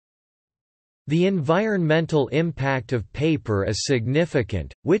The environmental impact of paper is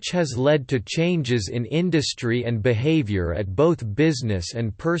significant, which has led to changes in industry and behavior at both business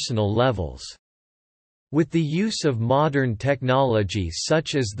and personal levels. With the use of modern technology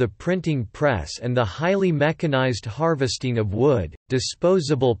such as the printing press and the highly mechanized harvesting of wood,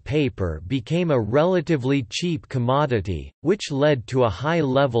 disposable paper became a relatively cheap commodity, which led to a high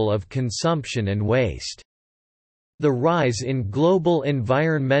level of consumption and waste. The rise in global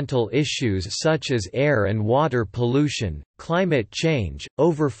environmental issues such as air and water pollution, climate change,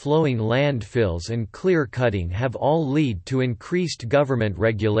 overflowing landfills and clear-cutting have all led to increased government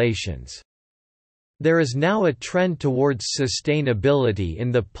regulations. There is now a trend towards sustainability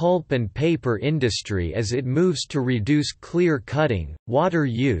in the pulp and paper industry as it moves to reduce clear-cutting, water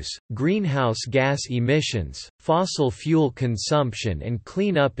use, greenhouse gas emissions, fossil fuel consumption and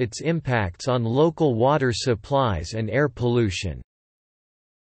clean up its impacts on local water supplies and air pollution.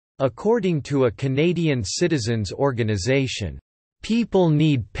 According to a Canadian citizens' organization, "People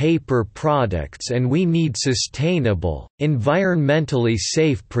need paper products and we need sustainable, environmentally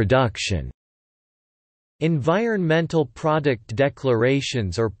safe production." Environmental product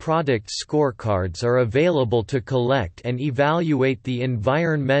declarations or product scorecards are available to collect and evaluate the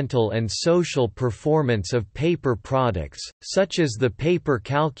environmental and social performance of paper products, such as the Paper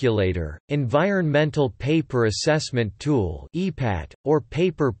Calculator, Environmental Paper Assessment Tool (EPAT), or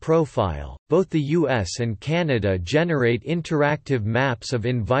Paper Profile. Both the US and Canada generate interactive maps of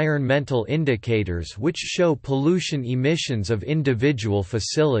environmental indicators which show pollution emissions of individual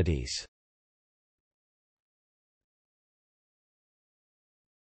facilities.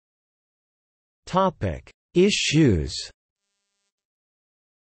 Issues.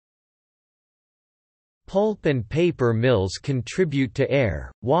 Pulp and paper mills contribute to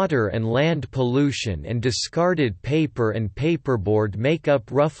air, water and land pollution, and discarded paper and paperboard make up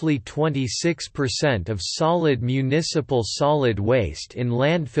roughly 26% of solid municipal solid waste in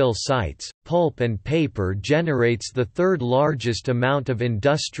landfill sites. Pulp and paper generates the third largest amount of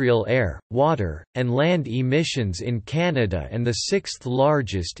industrial air, water, and land emissions in Canada and the sixth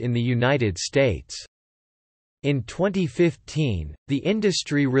largest in the United States. In 2015, the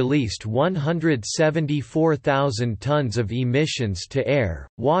industry released 174,000 tons of emissions to air,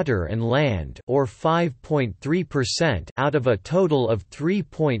 water and land, or 5.3% out of a total of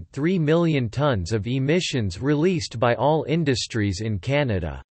 3.3 million tons of emissions released by all industries in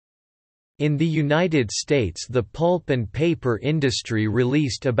Canada. In the United States, the pulp and paper industry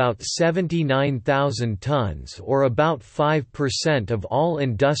released about 79,000 tons or about 5% of all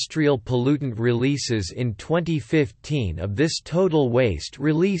industrial pollutant releases in 2015. Of this total waste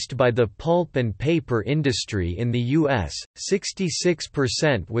released by the pulp and paper industry in the U.S.,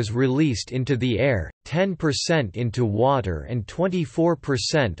 66% was released into the air, 10% into water and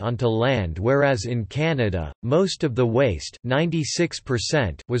 24% onto land, whereas in Canada, most of the waste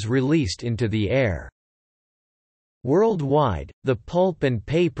 96% was released into the air. Worldwide, the pulp and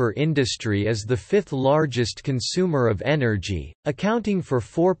paper industry is the fifth largest consumer of energy, accounting for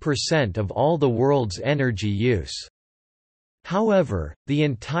 4% of all the world's energy use. However, the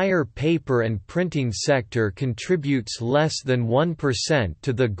entire paper and printing sector contributes less than 1%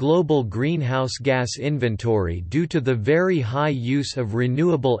 to the global greenhouse gas inventory due to the very high use of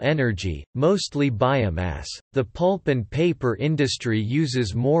renewable energy, mostly biomass. The pulp and paper industry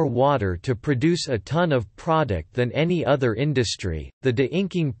uses more water to produce a ton of product than any other industry. The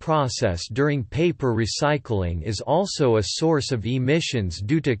de-inking process during paper recycling is also a source of emissions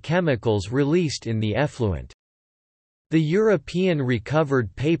due to chemicals released in the effluent. The European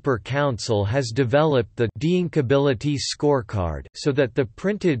Recovered Paper Council has developed the de-inkability scorecard so that the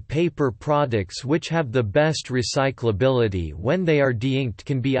printed paper products which have the best recyclability when they are de-inked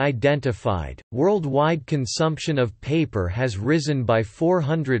can be identified. Worldwide consumption of paper has risen by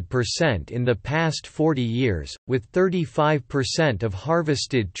 400% in the past 40 years, with 35% of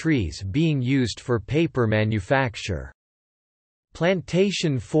harvested trees being used for paper manufacture.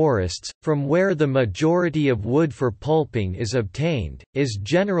 Plantation forests, from where the majority of wood for pulping is obtained, is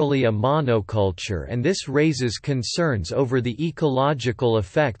generally a monoculture, and this raises concerns over the ecological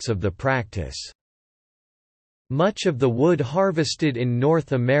effects of the practice. Much of the wood harvested in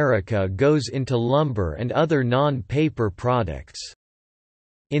North America goes into lumber and other non-paper products.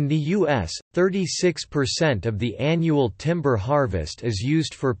 In the U.S., 36% of the annual timber harvest is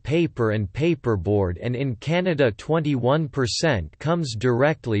used for paper and paperboard, and in Canada 21% comes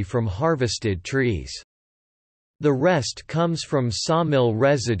directly from harvested trees. The rest comes from sawmill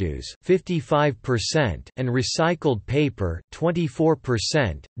residues 55% and recycled paper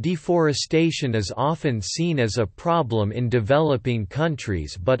 24%. Deforestation is often seen as a problem in developing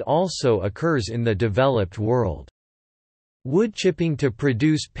countries but also occurs in the developed world. Woodchipping to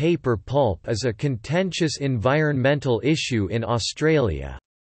produce paper pulp is a contentious environmental issue in Australia.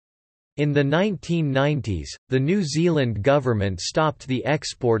 In the 1990s, the New Zealand government stopped the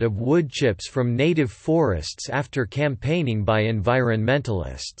export of wood chips from native forests after campaigning by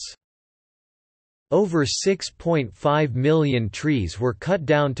environmentalists. Over 6.5 million trees were cut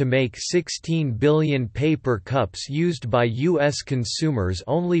down to make 16 billion paper cups used by U.S. consumers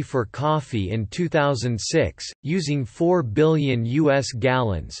only for coffee in 2006, using 4 billion U.S.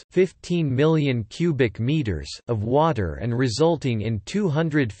 gallons 15 million cubic meters of water and resulting in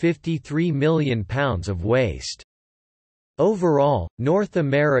 253 million pounds of waste. Overall, North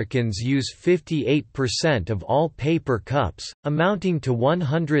Americans use 58% of all paper cups, amounting to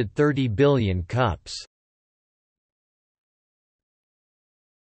 130 billion cups.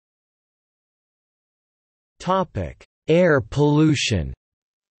 Air pollution.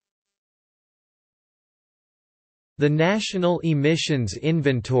 The National Emissions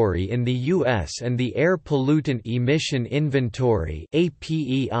Inventory in the U.S. and the Air Pollutant Emission Inventory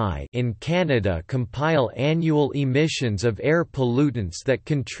in Canada compile annual emissions of air pollutants that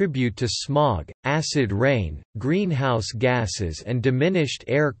contribute to smog, acid rain, greenhouse gases and diminished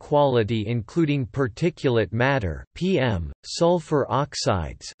air quality including particulate matter (PM), sulfur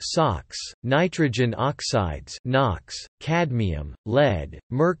oxides (SOx), nitrogen oxides (NOx), cadmium, lead,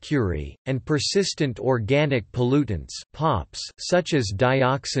 mercury, and persistent organic pollutants (POPs) such as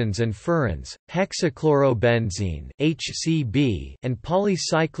dioxins and furans, hexachlorobenzene (HCB), and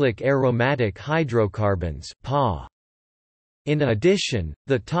polycyclic aromatic hydrocarbons (PAH). In addition,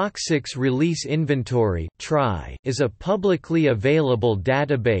 the Toxics Release Inventory is a publicly available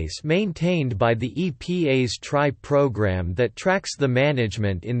database maintained by the EPA's TRI program that tracks the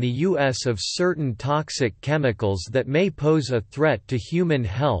management in the U.S. of certain toxic chemicals that may pose a threat to human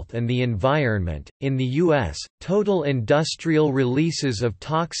health and the environment. In the U.S., total industrial releases of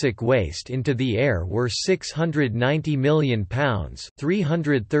toxic waste into the air were 690 million pounds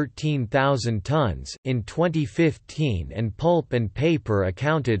 (313,000 tons) in 2015 and pulp and paper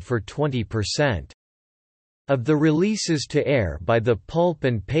accounted for 20%. Of the releases to air by the pulp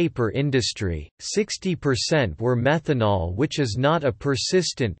and paper industry, 60% were methanol, which is not a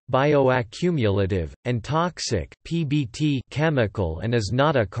persistent, bioaccumulative, and toxic (PBT) chemical and is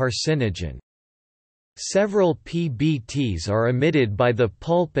not a carcinogen. Several PBTs are emitted by the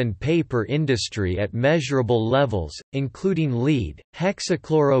pulp and paper industry at measurable levels, including lead,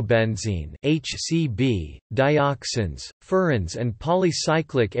 hexachlorobenzene (HCB), dioxins, furans and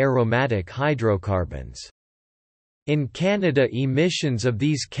polycyclic aromatic hydrocarbons. In Canada, emissions of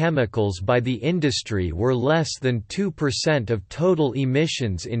these chemicals by the industry were less than 2% of total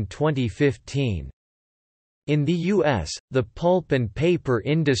emissions in 2015. In the U.S., the pulp and paper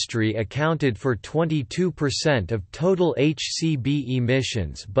industry accounted for 22% of total HCB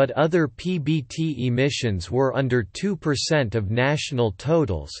emissions, but other PBT emissions were under 2% of national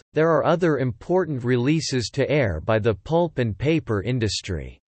totals. There are other important releases to air by the pulp and paper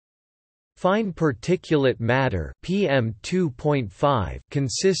industry. Fine particulate matter (PM2.5)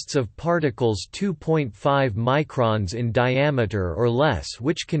 consists of particles 2.5 microns in diameter or less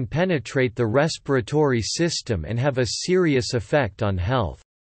which can penetrate the respiratory system and have a serious effect on health.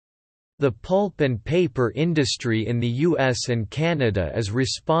 The pulp and paper industry in the US and Canada is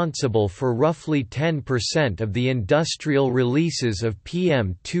responsible for roughly 10% of the industrial releases of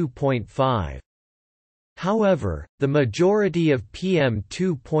PM2.5. However, the majority of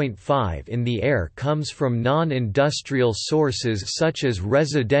PM2.5 in the air comes from non-industrial sources such as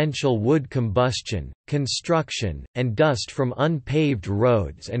residential wood combustion, construction, and dust from unpaved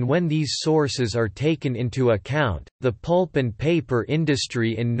roads, and when these sources are taken into account, the pulp and paper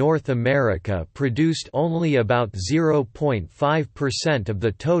industry in North America produced only about 0.5% of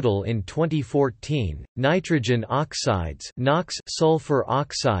the total in 2014. Nitrogen oxides (NOx), sulfur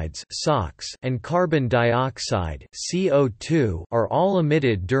oxides (SOx), and carbon dioxide (CO2) are all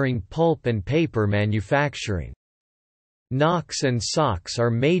emitted during pulp and paper manufacturing. NOx and SOx are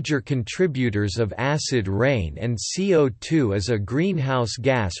major contributors of acid rain, and CO2 is a greenhouse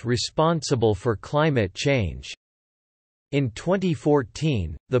gas responsible for climate change. In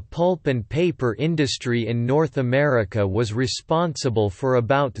 2014, the pulp and paper industry in North America was responsible for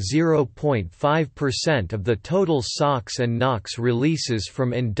about 0.5% of the total SOx and NOx releases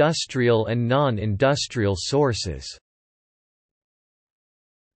from industrial and non-industrial sources.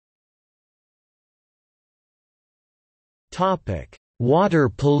 Water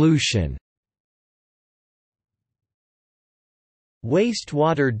pollution.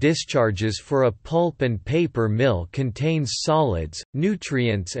 Wastewater discharges for a pulp and paper mill contains solids,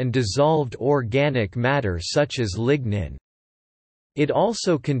 nutrients and dissolved organic matter such as lignin. It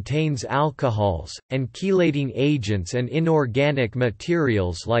also contains alcohols, and chelating agents and inorganic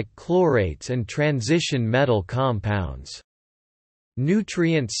materials like chlorates and transition metal compounds.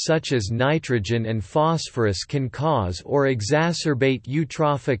 Nutrients such as nitrogen and phosphorus can cause or exacerbate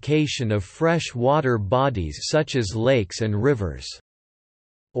eutrophication of fresh water bodies such as lakes and rivers.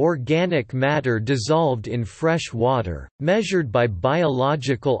 Organic matter dissolved in fresh water, measured by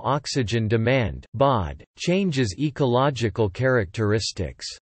biological oxygen demand (BOD), changes ecological characteristics.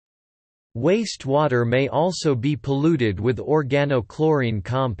 Wastewater may also be polluted with organochlorine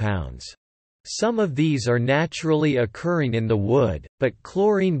compounds. Some of these are naturally occurring in the wood, but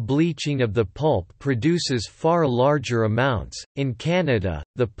chlorine bleaching of the pulp produces far larger amounts. In Canada,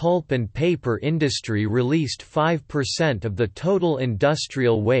 the pulp and paper industry released 5% of the total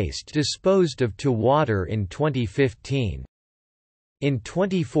industrial waste disposed of to water in 2015. In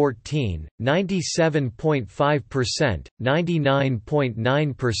 2014, 97.5%,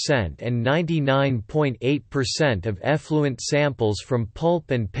 99.9% and 99.8% of effluent samples from pulp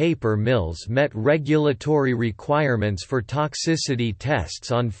and paper mills met regulatory requirements for toxicity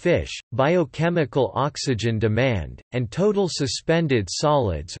tests on fish, biochemical oxygen demand, and total suspended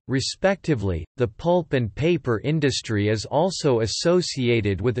solids, respectively. The pulp and paper industry is also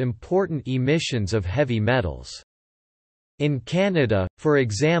associated with important emissions of heavy metals. In Canada, for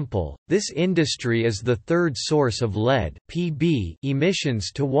example, this industry is the third source of lead (Pb)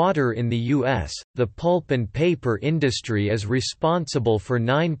 emissions to water in the U.S. The pulp and paper industry is responsible for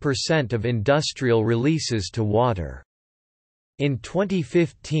 9% of industrial releases to water. In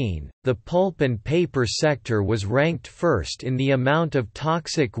 2015, the pulp and paper sector was ranked first in the amount of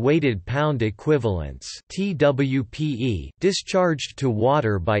toxic weighted pound equivalents (TWPE) discharged to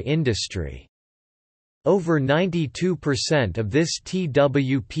water by industry. Over 92% of this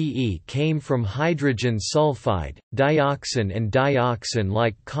TWPE came from hydrogen sulfide, dioxin and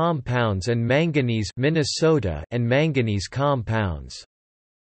dioxin-like compounds and manganese Minnesota and manganese compounds.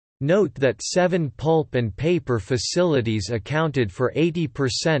 Note that 7 pulp and paper facilities accounted for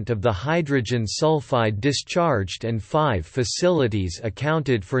 80% of the hydrogen sulfide discharged and 5 facilities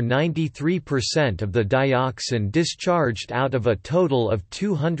accounted for 93% of the dioxin discharged out of a total of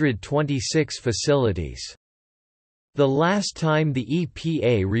 226 facilities. The last time the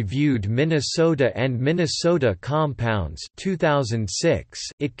EPA reviewed Minnesota and Minnesota compounds 2006,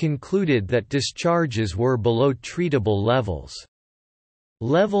 it concluded that discharges were below treatable levels.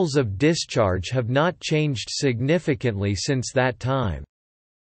 Levels of discharge have not changed significantly since that time.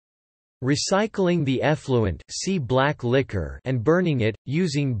 Recycling the effluent, see black liquor, and burning it,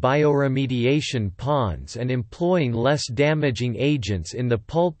 using bioremediation ponds and employing less damaging agents in the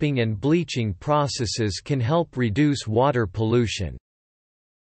pulping and bleaching processes can help reduce water pollution.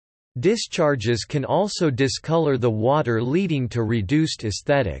 Discharges can also discolor the water, leading to reduced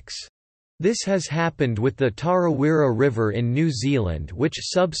aesthetics. This has happened with the Tarawera River in New Zealand, which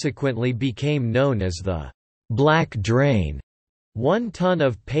subsequently became known as the Black Drain. 1 ton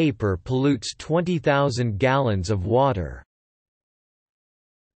of paper pollutes 20,000 gallons of water.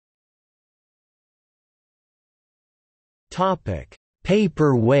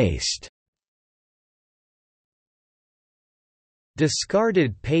 Paper waste.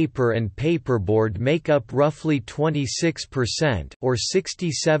 Discarded paper and paperboard make up roughly 26% or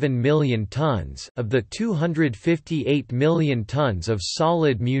 67 million tons of the 258 million tons of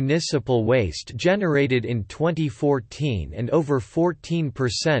solid municipal waste generated in 2014 and over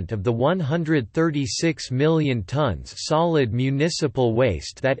 14% of the 136 million tons solid municipal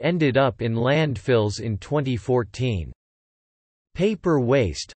waste that ended up in landfills in 2014. Paper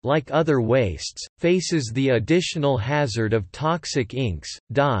waste, like other wastes, faces the additional hazard of toxic inks,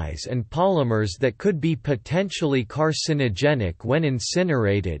 dyes and polymers that could be potentially carcinogenic when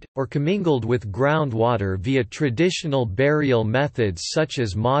incinerated, or commingled with groundwater via traditional burial methods such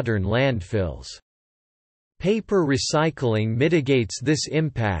as modern landfills. Paper recycling mitigates this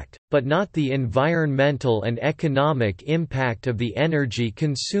impact, but not the environmental and economic impact of the energy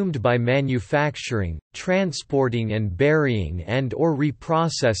consumed by manufacturing, transporting and burying and/or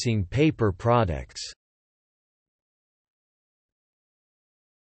reprocessing paper products.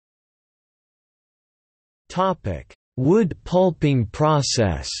 Wood pulping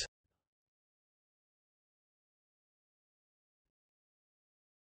process.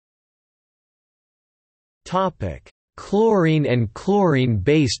 Chlorine and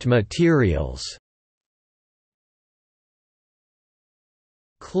chlorine-based materials.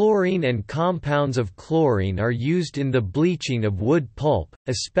 Chlorine and compounds of chlorine are used in the bleaching of wood pulp,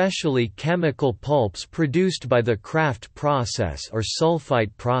 especially chemical pulps produced by the kraft process or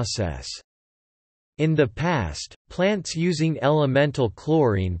sulfite process. In the past, plants using elemental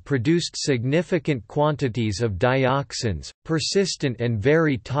chlorine produced significant quantities of dioxins, persistent and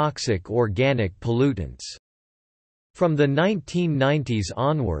very toxic organic pollutants. From the 1990s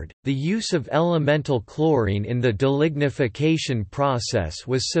onward, the use of elemental chlorine in the delignification process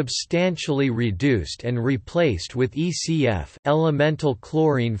was substantially reduced and replaced with ECF, elemental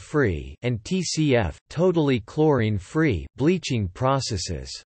chlorine-free, and TCF, totally chlorine-free, bleaching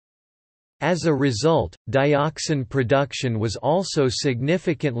processes. As a result, dioxin production was also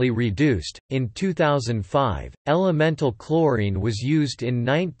significantly reduced. In 2005, elemental chlorine was used in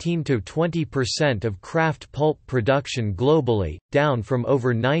 19–20% of kraft pulp production globally, down from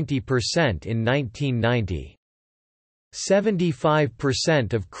over 90% in 1990.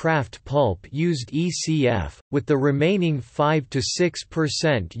 75% of kraft pulp used ECF, with the remaining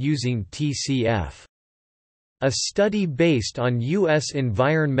 5–6% using TCF. A study based on U.S.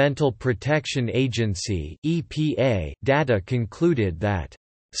 Environmental Protection Agency (EPA) data concluded that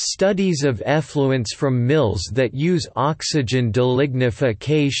studies of effluents from mills that use oxygen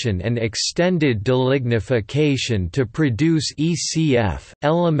delignification and extended delignification to produce ECF,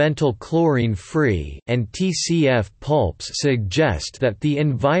 elemental chlorine-free, and TCF pulps suggest that the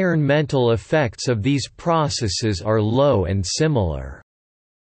environmental effects of these processes are low and similar.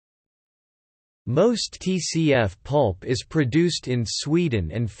 Most TCF pulp is produced in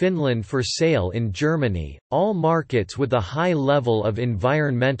Sweden and Finland for sale in Germany, all markets with a high level of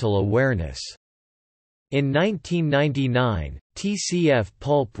environmental awareness. In 1999, TCF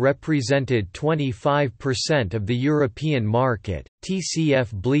pulp represented 25% of the European market.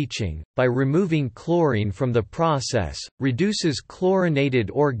 TCF bleaching, by removing chlorine from the process, reduces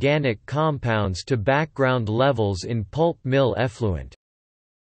chlorinated organic compounds to background levels in pulp mill effluent.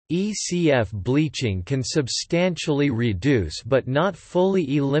 ECF bleaching can substantially reduce but not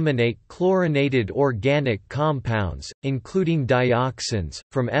fully eliminate chlorinated organic compounds, including dioxins,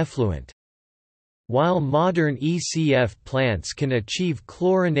 from effluent. While modern ECF plants can achieve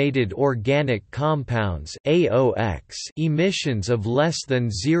chlorinated organic compounds (AOX) emissions of less than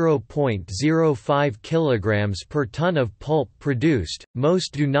 0.05 kg per ton of pulp produced,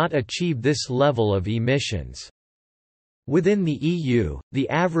 most do not achieve this level of emissions. Within the EU, the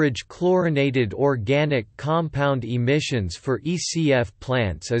average chlorinated organic compound emissions for ECF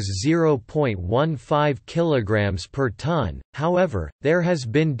plants is 0.15 kg per ton. However, there has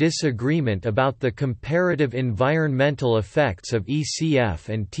been disagreement about the comparative environmental effects of ECF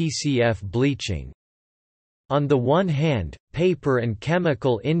and TCF bleaching. On the one hand, paper and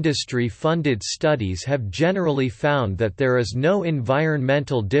chemical industry-funded studies have generally found that there is no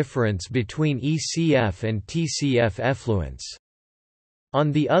environmental difference between ECF and TCF effluents.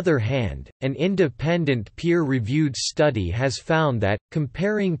 On the other hand, an independent peer-reviewed study has found that,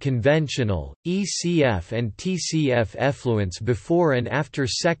 comparing conventional, ECF and TCF effluents before and after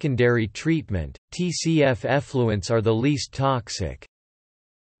secondary treatment, TCF effluents are the least toxic.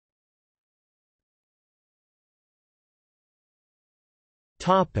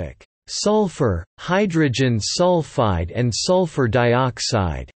 Sulfur, hydrogen sulfide and sulfur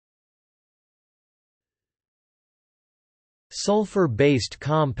dioxide. Sulfur-based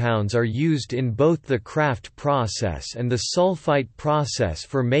compounds are used in both the kraft process and the sulfite process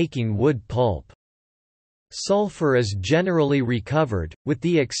for making wood pulp. Sulfur is generally recovered, with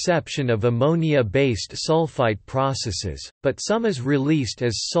the exception of ammonia-based sulfite processes, but some is released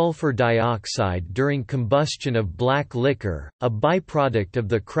as sulfur dioxide during combustion of black liquor, a byproduct of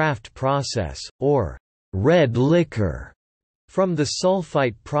the kraft process, or red liquor, from the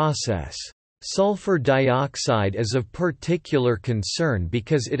sulfite process. Sulfur dioxide is of particular concern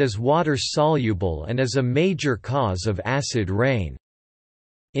because it is water-soluble and is a major cause of acid rain.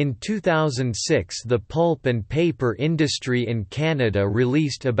 In 2006, the pulp and paper industry in Canada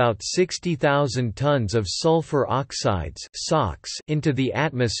released about 60,000 tons of sulfur oxides (SOx) into the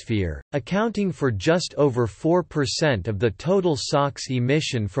atmosphere, accounting for just over 4% of the total SOx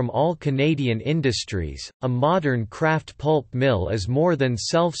emission from all Canadian industries. A modern kraft pulp mill is more than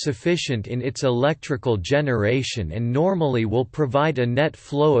self-sufficient in its electrical generation and normally will provide a net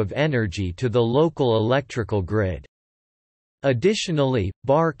flow of energy to the local electrical grid. Additionally,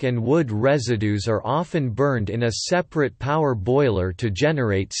 bark and wood residues are often burned in a separate power boiler to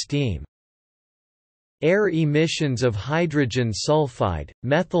generate steam. Air emissions of hydrogen sulfide,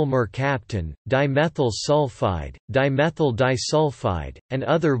 methyl mercaptan, dimethyl sulfide, dimethyl disulfide, and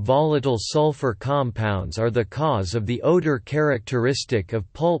other volatile sulfur compounds are the cause of the odor characteristic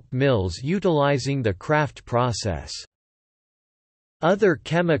of pulp mills utilizing the Kraft process. Other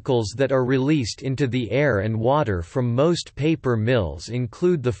chemicals that are released into the air and water from most paper mills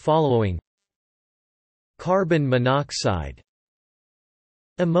include the following: carbon monoxide,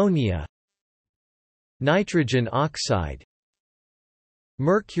 ammonia, nitrogen oxide,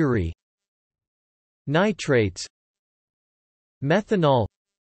 mercury, nitrates, methanol,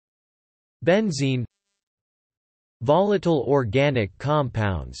 benzene, volatile organic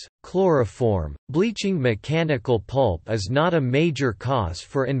compounds, chloroform. Bleaching mechanical pulp is not a major cause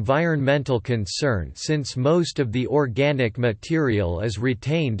for environmental concern since most of the organic material is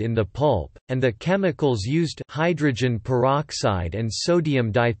retained in the pulp, and the chemicals used, hydrogen peroxide and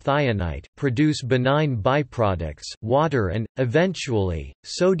sodium dithionite, produce benign byproducts, water and, eventually,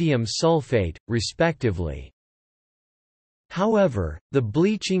 sodium sulfate, respectively. However, the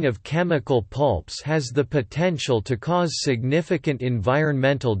bleaching of chemical pulps has the potential to cause significant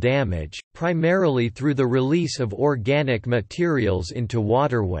environmental damage, primarily through the release of organic materials into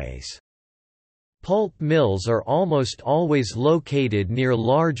waterways. Pulp mills are almost always located near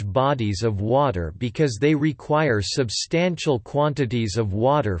large bodies of water because they require substantial quantities of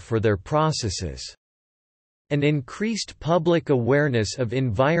water for their processes. An increased public awareness of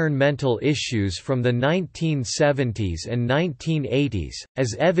environmental issues from the 1970s and 1980s,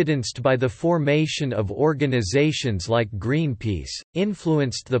 as evidenced by the formation of organizations like Greenpeace,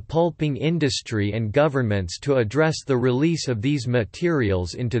 influenced the pulping industry and governments to address the release of these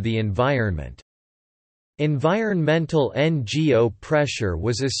materials into the environment. Environmental NGO pressure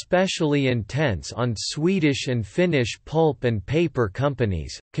was especially intense on Swedish and Finnish pulp and paper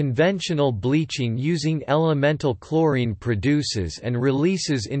companies. Conventional bleaching using elemental chlorine produces and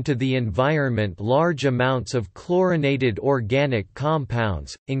releases into the environment large amounts of chlorinated organic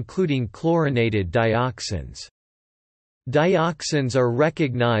compounds, including chlorinated dioxins. Dioxins are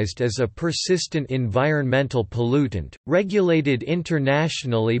recognized as a persistent environmental pollutant, regulated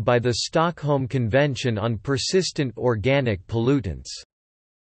internationally by the Stockholm Convention on Persistent Organic Pollutants.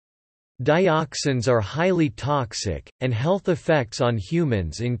 Dioxins are highly toxic, and health effects on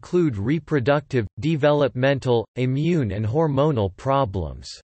humans include reproductive, developmental, immune and hormonal problems.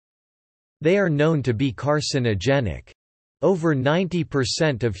 They are known to be carcinogenic. Over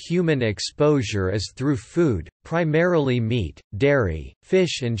 90% of human exposure is through food, primarily meat, dairy,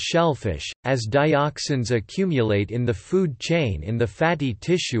 fish and shellfish, as dioxins accumulate in the food chain in the fatty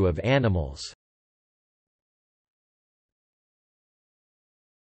tissue of animals.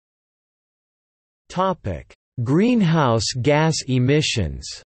 Greenhouse gas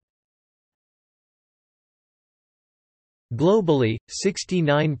emissions. Globally,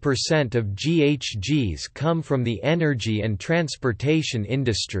 69% of GHGs come from the energy and transportation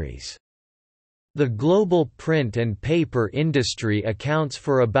industries. The global print and paper industry accounts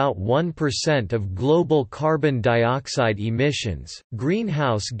for about 1% of global carbon dioxide emissions.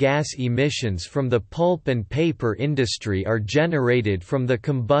 Greenhouse gas emissions from the pulp and paper industry are generated from the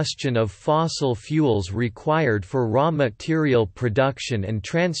combustion of fossil fuels required for raw material production and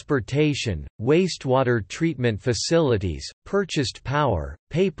transportation, wastewater treatment facilities, purchased power,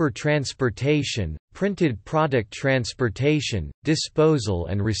 paper transportation, printed product transportation, disposal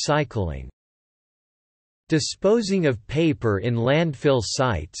and recycling. Disposing of paper in landfill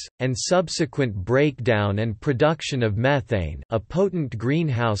sites, and subsequent breakdown and production of methane, a potent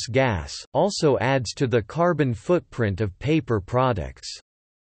greenhouse gas, also adds to the carbon footprint of paper products.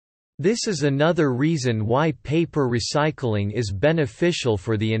 This is another reason why paper recycling is beneficial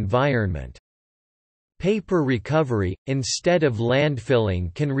for the environment. Paper recovery, instead of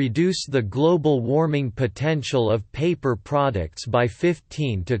landfilling, can reduce the global warming potential of paper products by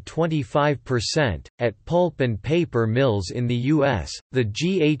 15 to 25%. At pulp and paper mills in the U.S., the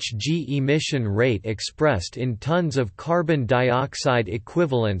GHG emission rate expressed in tons of carbon dioxide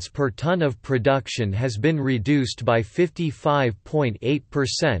equivalents per ton of production has been reduced by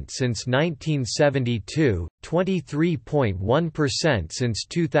 55.8% since 1972, 23.1% since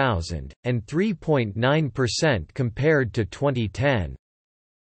 2000, and 3.9% compared to 2010.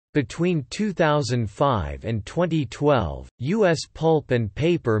 Between 2005 and 2012, U.S. pulp and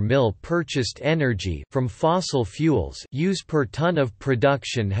paper mill purchased energy from fossil fuels use per ton of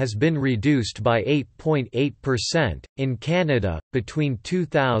production has been reduced by 8.8%. In Canada, between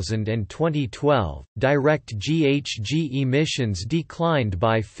 2000 and 2012, direct GHG emissions declined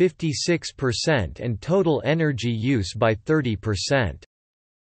by 56% and total energy use by 30%.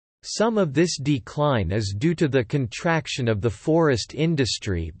 Some of this decline is due to the contraction of the forest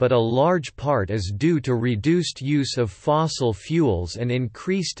industry, but a large part is due to reduced use of fossil fuels and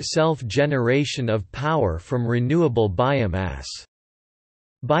increased self-generation of power from renewable biomass.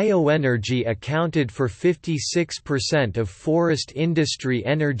 Bioenergy accounted for 56% of forest industry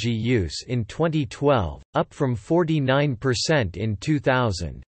energy use in 2012, up from 49% in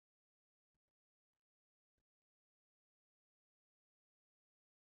 2000.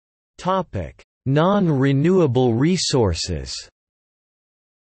 Non-renewable resources.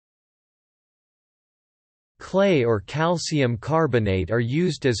 Clay or calcium carbonate are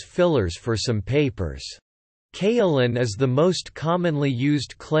used as fillers for some papers. Kaolin is the most commonly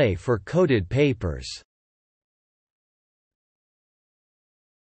used clay for coated papers.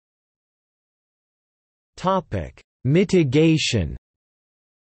 Mitigation.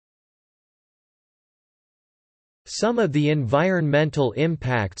 Some of the environmental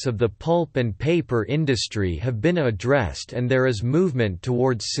impacts of the pulp and paper industry have been addressed, and there is movement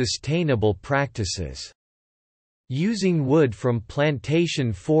towards sustainable practices. Using wood from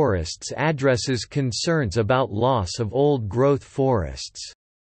plantation forests addresses concerns about loss of old-growth forests.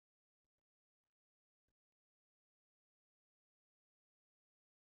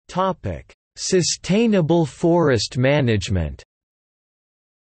 Sustainable forest management.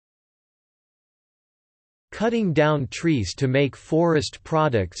 Cutting down trees to make forest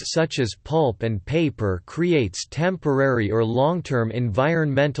products such as pulp and paper creates temporary or long-term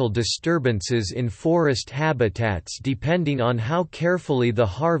environmental disturbances in forest habitats depending on how carefully the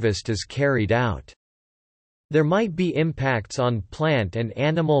harvest is carried out. There might be impacts on plant and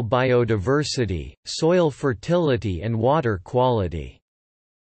animal biodiversity, soil fertility and water quality.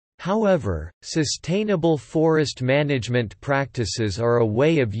 However, sustainable forest management practices are a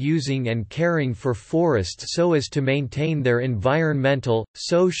way of using and caring for forests so as to maintain their environmental,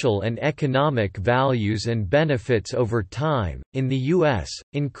 social, and economic values and benefits over time. In the U.S.,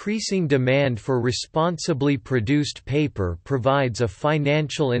 increasing demand for responsibly produced paper provides a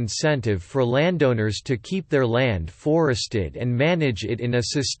financial incentive for landowners to keep their land forested and manage it in a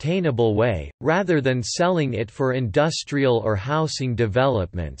sustainable way, rather than selling it for industrial or housing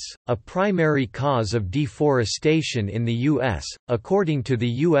developments, a primary cause of deforestation in the U.S., according to the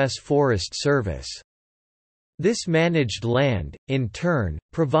U.S. Forest Service. This managed land, in turn,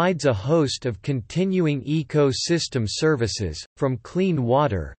 provides a host of continuing ecosystem services, from clean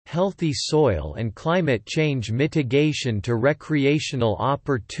water, healthy soil and climate change mitigation to recreational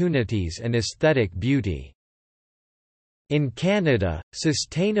opportunities and aesthetic beauty. In Canada,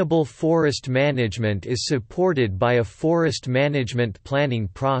 sustainable forest management is supported by a forest management planning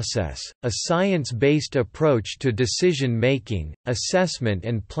process, a science-based approach to decision-making, assessment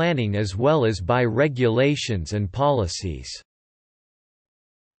and planning, as well as by regulations and policies.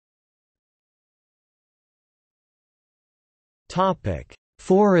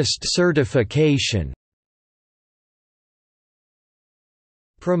 Forest certification.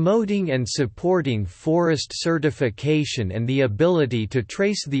 Promoting and supporting forest certification and the ability to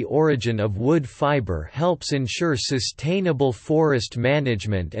trace the origin of wood fiber helps ensure sustainable forest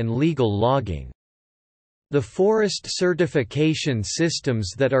management and legal logging. The forest certification systems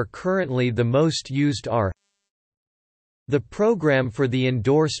that are currently the most used are the Programme for the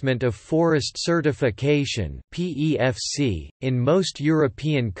Endorsement of Forest Certification (PEFC) in most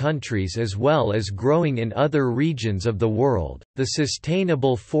European countries as well as growing in other regions of the world, the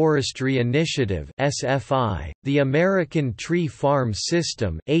Sustainable Forestry Initiative (SFI), the American Tree Farm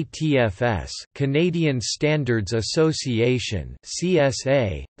System (ATFS), Canadian Standards Association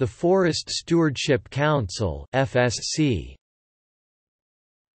 (CSA), the Forest Stewardship Council (FSC).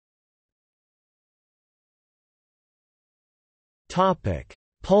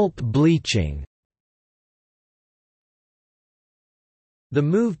 Pulp bleaching. The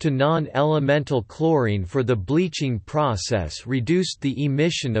move to non-elemental chlorine for the bleaching process reduced the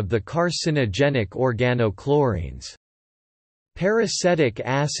emission of the carcinogenic organochlorines. Peracetic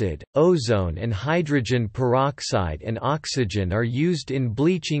acid, ozone and hydrogen peroxide and oxygen are used in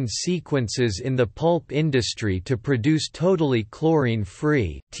bleaching sequences in the pulp industry to produce totally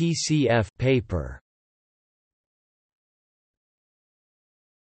chlorine-free (TCF) paper.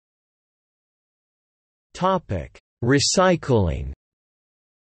 Recycling.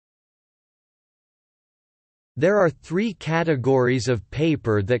 There are three categories of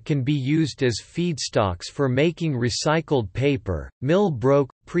paper that can be used as feedstocks for making recycled paper: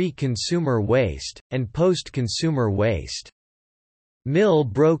 mill-broke, pre-consumer waste, and post-consumer waste.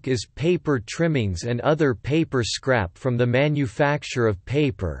 Mill-broke is paper trimmings and other paper scrap from the manufacture of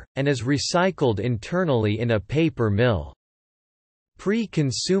paper, and is recycled internally in a paper mill.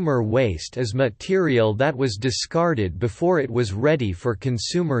 Pre-consumer waste is material that was discarded before it was ready for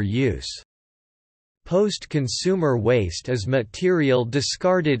consumer use. Post-consumer waste is material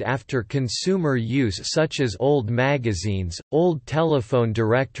discarded after consumer use, such as old magazines, old telephone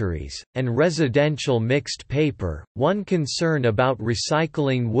directories, and residential mixed paper. One concern about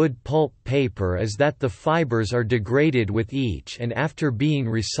recycling wood pulp paper is that the fibers are degraded with each, and after being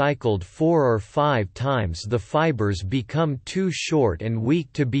recycled 4 or 5 times the fibers become too short and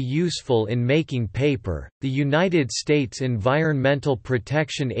weak to be useful in making paper. The United States Environmental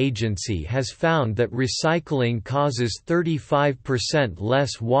Protection Agency has found that recycling causes 35%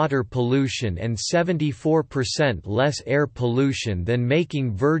 less water pollution and 74% less air pollution than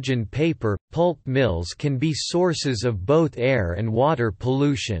making virgin paper. Pulp mills can be sources of both air and water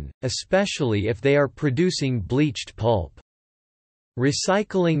pollution, especially if they are producing bleached pulp.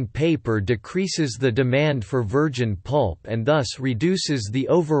 Recycling paper decreases the demand for virgin pulp and thus reduces the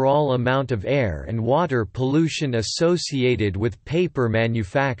overall amount of air and water pollution associated with paper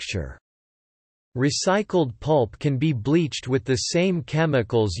manufacture. Recycled pulp can be bleached with the same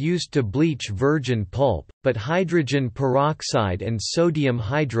chemicals used to bleach virgin pulp, but hydrogen peroxide and sodium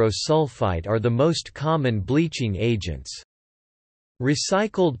hydrosulfide are the most common bleaching agents.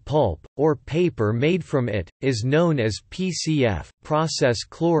 Recycled pulp, or paper made from it, is known as PCF, process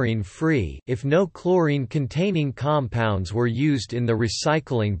chlorine-free, if no chlorine-containing compounds were used in the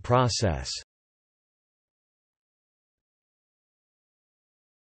recycling process.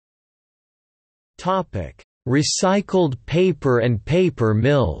 Recycled paper and paper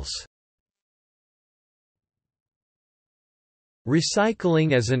mills.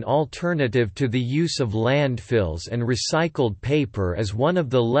 Recycling as an alternative to the use of landfills and recycled paper is one of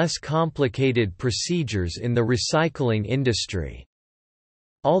the less complicated procedures in the recycling industry.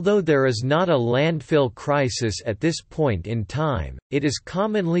 Although there is not a landfill crisis at this point in time, it is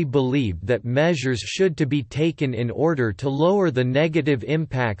commonly believed that measures should be taken in order to lower the negative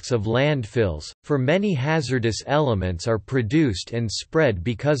impacts of landfills, for many hazardous elements are produced and spread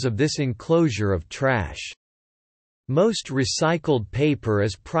because of this enclosure of trash. Most recycled paper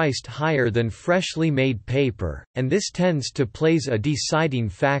is priced higher than freshly made paper, and this tends to plays a deciding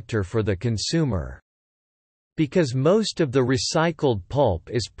factor for the consumer. Because most of the recycled pulp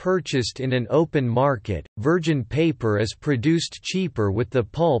is purchased in an open market, virgin paper is produced cheaper with the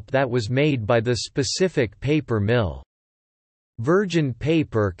pulp that was made by the specific paper mill. Virgin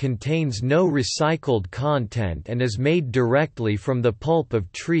paper contains no recycled content and is made directly from the pulp of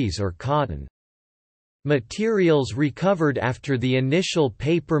trees or cotton. Materials recovered after the initial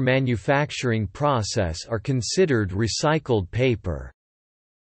paper manufacturing process are considered recycled paper.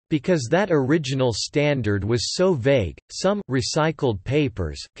 Because that original standard was so vague, some recycled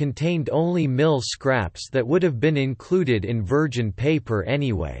papers contained only mill scraps that would have been included in virgin paper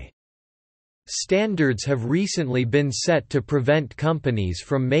anyway. Standards have recently been set to prevent companies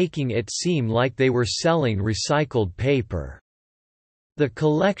from making it seem like they were selling recycled paper. The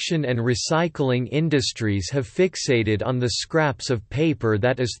collection and recycling industries have fixated on the scraps of paper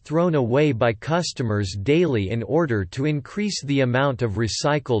that is thrown away by customers daily in order to increase the amount of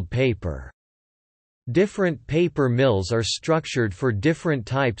recycled paper. Different paper mills are structured for different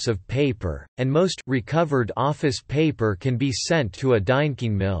types of paper, and most recovered office paper can be sent to a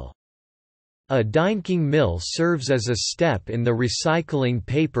dyeing mill. A dyeing mill serves as a step in the recycling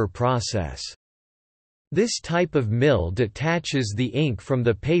paper process. This type of mill detaches the ink from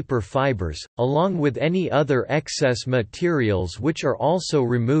the paper fibers, along with any other excess materials which are also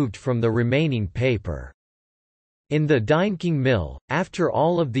removed from the remaining paper. In the dyeing mill, after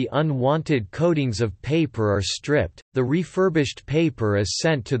all of the unwanted coatings of paper are stripped, the refurbished paper is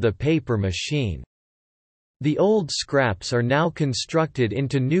sent to the paper machine. The old scraps are now constructed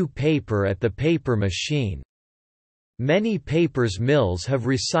into new paper at the paper machine. Many papers mills have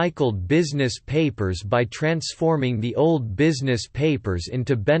recycled business papers by transforming the old business papers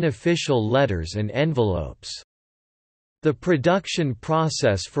into beneficial letters and envelopes. The production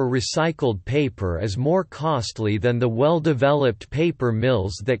process for recycled paper is more costly than the well-developed paper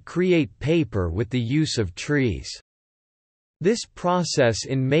mills that create paper with the use of trees. This process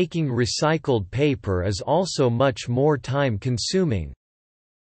in making recycled paper is also much more time-consuming.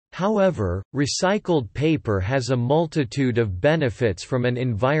 However, recycled paper has a multitude of benefits from an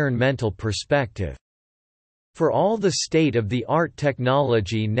environmental perspective. For all the state-of-the-art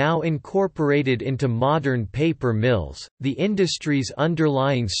technology now incorporated into modern paper mills, the industry's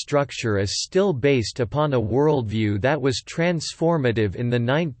underlying structure is still based upon a worldview that was transformative in the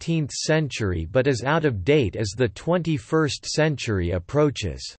 19th century but is out of date as the 21st century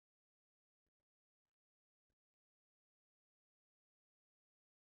approaches.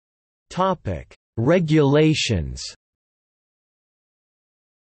 Regulations.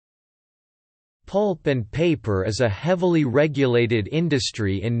 Pulp and paper is a heavily regulated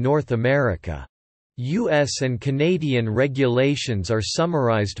industry in North America. U.S. and Canadian regulations are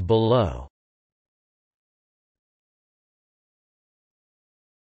summarized below.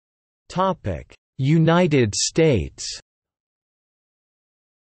 United States.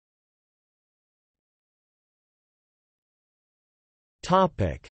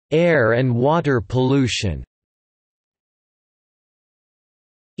 Air and water pollution.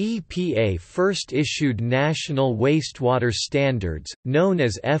 EPA first issued national wastewater standards, known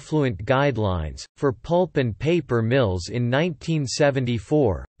as effluent guidelines, for pulp and paper mills in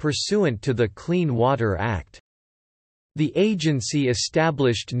 1974, pursuant to the Clean Water Act. The agency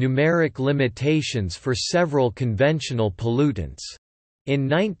established numeric limitations for several conventional pollutants. In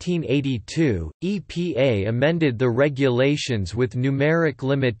 1982, EPA amended the regulations with numeric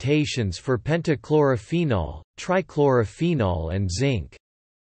limitations for pentachlorophenol, trichlorophenol and zinc.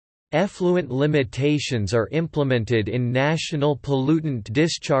 Effluent limitations are implemented in National Pollutant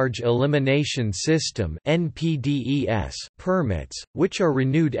Discharge Elimination System (NPDES) permits, which are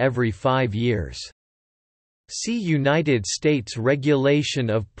renewed every 5 years. See United States Regulation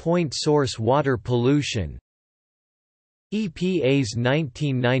of Point Source Water Pollution. EPA's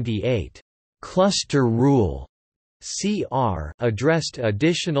 1998 Cluster Rule (CR) addressed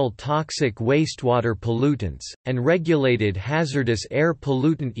additional toxic wastewater pollutants, and regulated hazardous air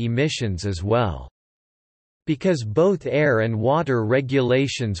pollutant emissions as well. Because both air and water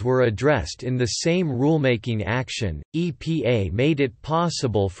regulations were addressed in the same rulemaking action, EPA made it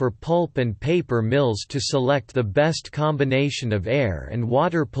possible for pulp and paper mills to select the best combination of air and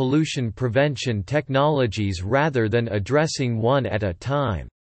water pollution prevention technologies rather than addressing one at a time.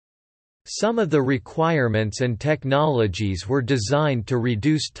 Some of the requirements and technologies were designed to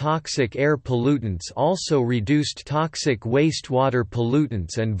reduce toxic air pollutants, also reduced toxic wastewater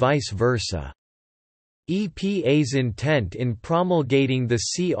pollutants and vice versa. EPA's intent in promulgating the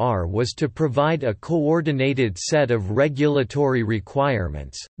CR was to provide a coordinated set of regulatory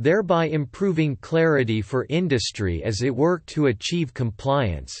requirements, thereby improving clarity for industry as it worked to achieve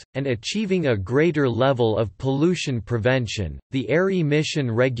compliance, and achieving a greater level of pollution prevention. The air emission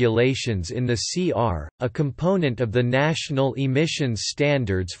regulations in the CR, a component of the National Emissions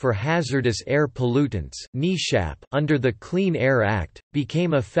Standards for Hazardous Air Pollutants (NESHAP) under the Clean Air Act,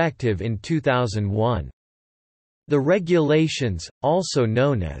 became effective in 2001. The regulations, also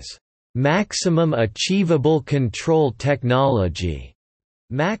known as Maximum Achievable Control Technology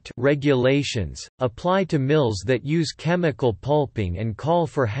 (MACT) regulations, apply to mills that use chemical pulping and call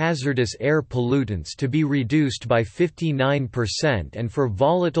for hazardous air pollutants to be reduced by 59% and for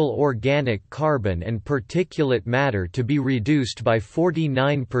volatile organic carbon and particulate matter to be reduced by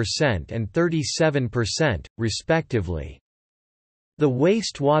 49% and 37%, respectively. The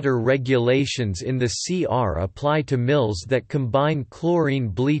wastewater regulations in the CR apply to mills that combine chlorine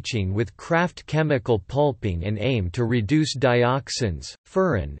bleaching with Kraft chemical pulping and aim to reduce dioxins,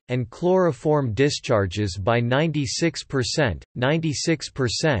 furan, and chloroform discharges by 96%,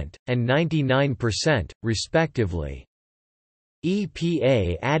 96%, and 99%, respectively.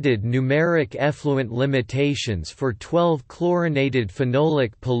 EPA added numeric effluent limitations for 12 chlorinated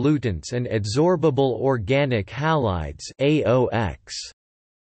phenolic pollutants and adsorbable organic halides (AOX).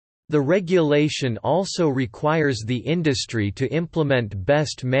 The regulation also requires the industry to implement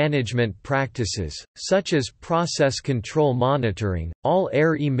best management practices, such as process control monitoring. All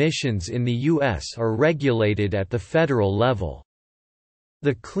air emissions in the U.S. are regulated at the federal level.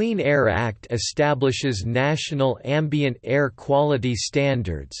 The Clean Air Act establishes national ambient air quality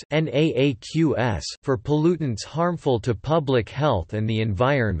standards (NAAQS) for pollutants harmful to public health and the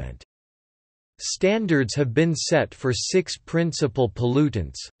environment. Standards have been set for 6 principal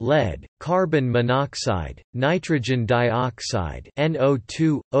pollutants: lead, carbon monoxide, nitrogen dioxide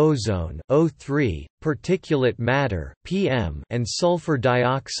 (NO2), ozone (O3), particulate matter (PM), and sulfur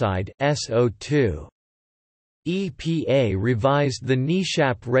dioxide (SO2). EPA revised the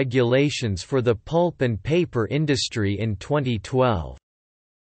NESHAP regulations for the pulp and paper industry in 2012.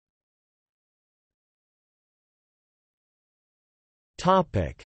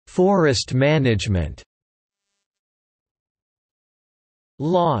 Forest management.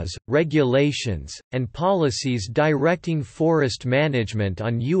 Laws, regulations, and policies directing forest management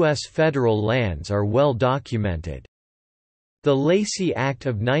on U.S. federal lands are well documented. The Lacey Act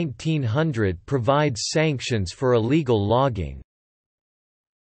of 1900 provides sanctions for illegal logging.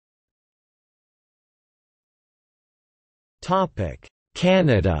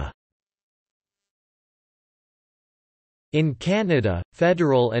 Canada. In Canada,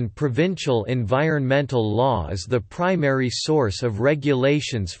 federal and provincial environmental law is the primary source of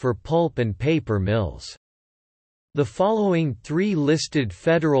regulations for pulp and paper mills. The following three listed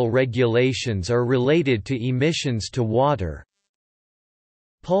federal regulations are related to emissions to water.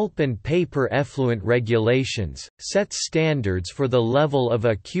 Pulp and paper effluent regulations, sets standards for the level of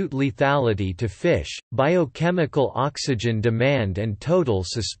acute lethality to fish, biochemical oxygen demand and total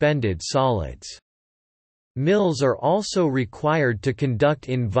suspended solids. Mills are also required to conduct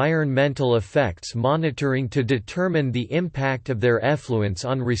environmental effects monitoring to determine the impact of their effluents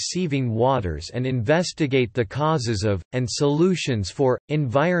on receiving waters and investigate the causes of, and solutions for,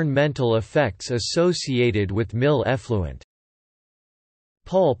 environmental effects associated with mill effluent.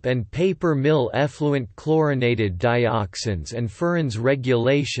 Pulp and paper mill effluent chlorinated dioxins and furans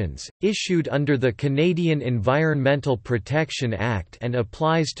regulations, issued under the Canadian Environmental Protection Act and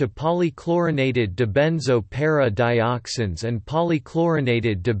applies to polychlorinated dibenzo-para-dioxins and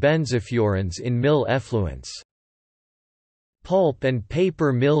polychlorinated dibenzofurans in mill effluents. Pulp and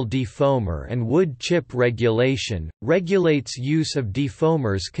paper mill defoamer and wood chip regulation, regulates use of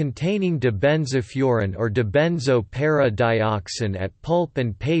defoamers containing dibenzofuran or dibenzo-para-dioxin at pulp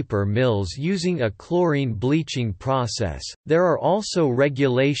and paper mills using a chlorine bleaching process. There are also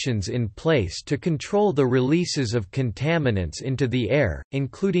regulations in place to control the releases of contaminants into the air,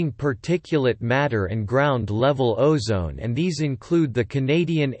 including particulate matter and ground-level ozone, and these include the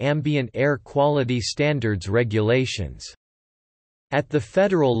Canadian Ambient Air Quality Standards regulations. At the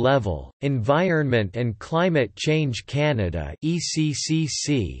federal level, Environment and Climate Change Canada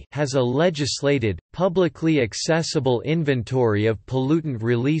 (ECCC) has a legislated, publicly accessible inventory of pollutant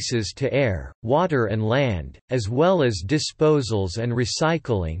releases to air, water and land, as well as disposals and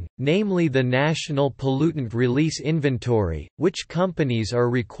recycling, namely the National Pollutant Release Inventory, which companies are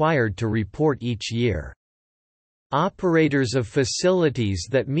required to report each year. Operators of facilities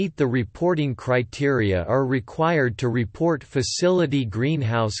that meet the reporting criteria are required to report facility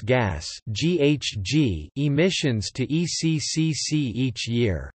greenhouse gas (GHG) emissions to ECCC each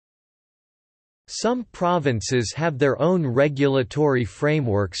year. Some provinces have their own regulatory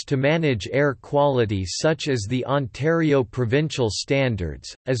frameworks to manage air quality, such as the Ontario Provincial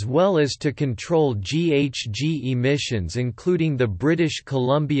Standards, as well as to control GHG emissions, including the British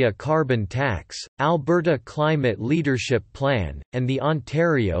Columbia Carbon Tax, Alberta Climate Leadership Plan, and the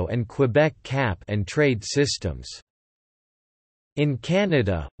Ontario and Quebec cap and trade systems. In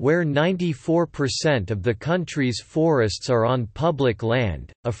Canada, where 94% of the country's forests are on public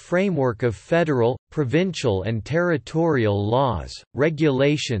land, a framework of federal, provincial and territorial laws,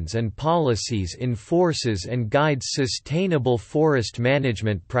 regulations and policies enforces and guides sustainable forest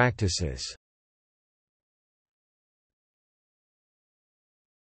management practices.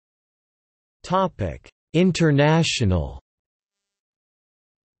 International.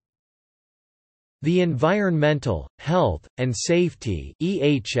 The Environmental, Health, and Safety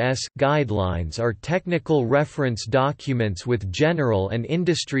 (EHS) guidelines are technical reference documents with general and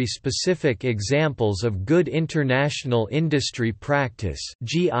industry-specific examples of good international industry practice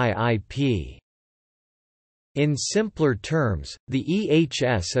 (GIIP). In simpler terms, the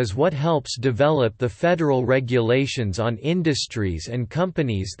EHS is what helps develop the federal regulations on industries and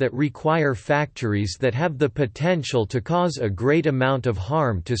companies that require factories that have the potential to cause a great amount of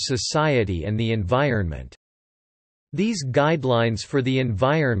harm to society and the environment. These guidelines for the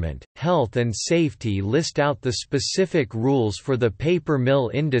environment, health and safety list out the specific rules for the paper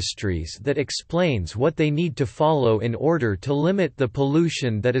mill industries that explains what they need to follow in order to limit the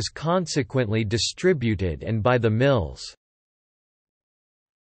pollution that is consequently distributed and by the mills.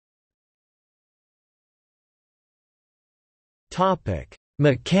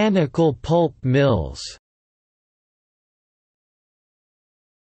 Mechanical pulp mills.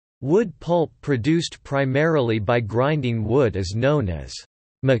 Wood pulp produced primarily by grinding wood is known as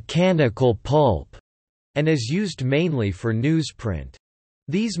mechanical pulp and is used mainly for newsprint.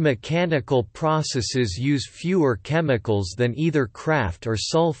 These mechanical processes use fewer chemicals than either kraft or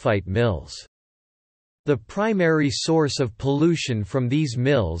sulfite mills. The primary source of pollution from these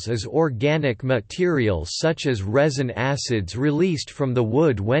mills is organic material such as resin acids released from the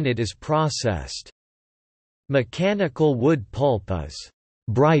wood when it is processed. Mechanical wood pulp is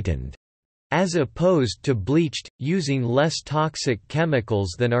brightened, as opposed to bleached, using less toxic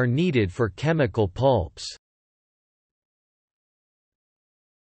chemicals than are needed for chemical pulps.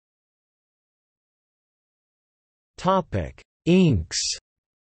 Inks.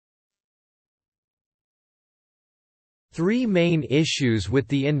 Three main issues with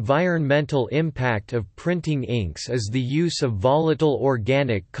the environmental impact of printing inks is the use of volatile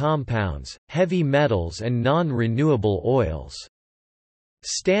organic compounds, heavy metals and non-renewable oils.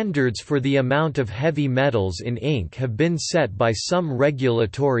 Standards for the amount of heavy metals in ink have been set by some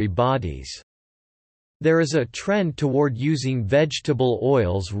regulatory bodies. There is a trend toward using vegetable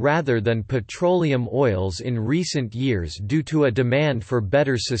oils rather than petroleum oils in recent years due to a demand for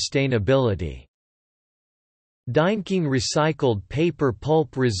better sustainability. Deinking recycled paper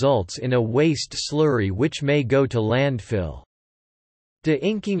pulp results in a waste slurry which may go to landfill.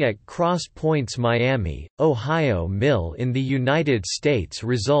 De-inking at Cross Point's Miami, Ohio mill in the United States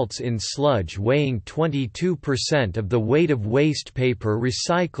results in sludge weighing 22% of the weight of wastepaper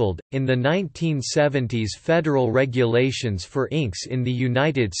recycled. In the 1970s, federal regulations for inks in the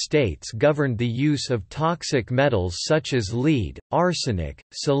United States governed the use of toxic metals such as lead, arsenic,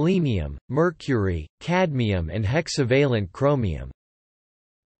 selenium, mercury, cadmium, and hexavalent chromium.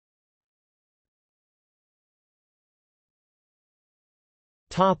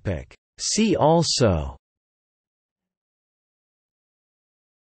 See also: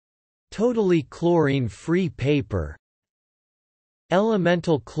 Totally chlorine-free paper,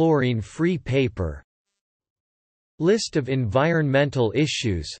 Elemental chlorine-free paper, List of environmental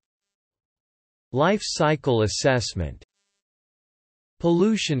issues, Life cycle assessment,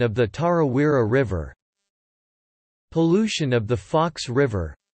 Pollution of the Tarawera River, Pollution of the Fox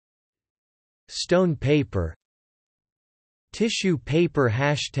River, Stone paper, Tissue paper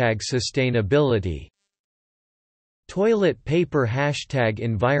 #sustainability, Toilet paper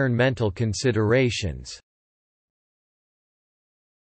 #environmental considerations